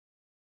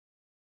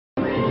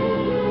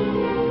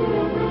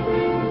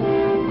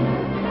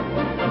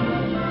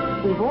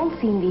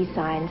seen these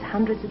signs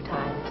hundreds of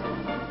times,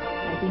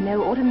 and we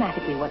know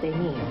automatically what they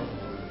mean.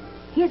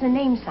 Here's a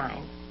name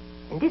sign.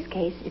 In this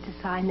case, it's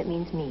a sign that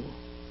means me.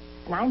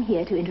 And I'm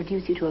here to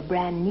introduce you to a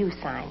brand new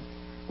sign,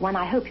 one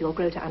I hope you'll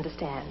grow to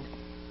understand.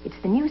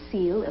 It's the new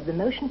seal of the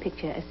Motion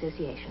Picture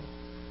Association.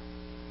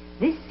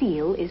 This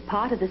seal is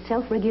part of the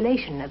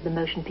self-regulation of the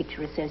Motion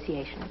Picture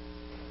Association.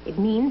 It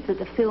means that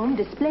the film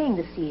displaying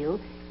the seal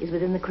is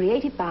within the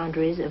creative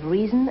boundaries of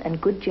reason and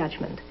good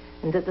judgment,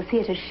 and that the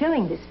theatre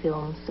showing this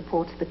film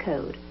supports the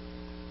code.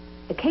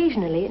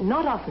 Occasionally,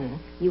 not often,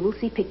 you will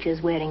see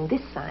pictures wearing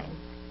this sign.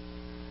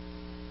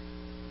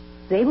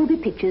 They will be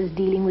pictures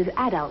dealing with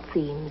adult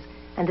themes,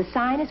 and the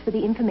sign is for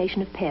the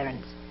information of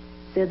parents,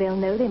 so they'll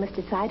know they must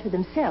decide for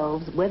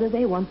themselves whether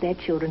they want their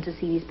children to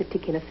see these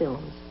particular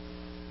films.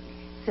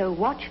 So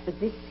watch for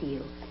this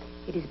seal.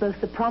 It is both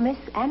the promise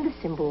and the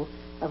symbol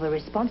of a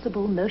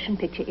responsible motion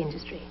picture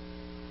industry.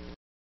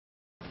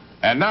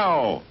 And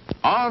now,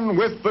 on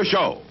with the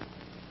show.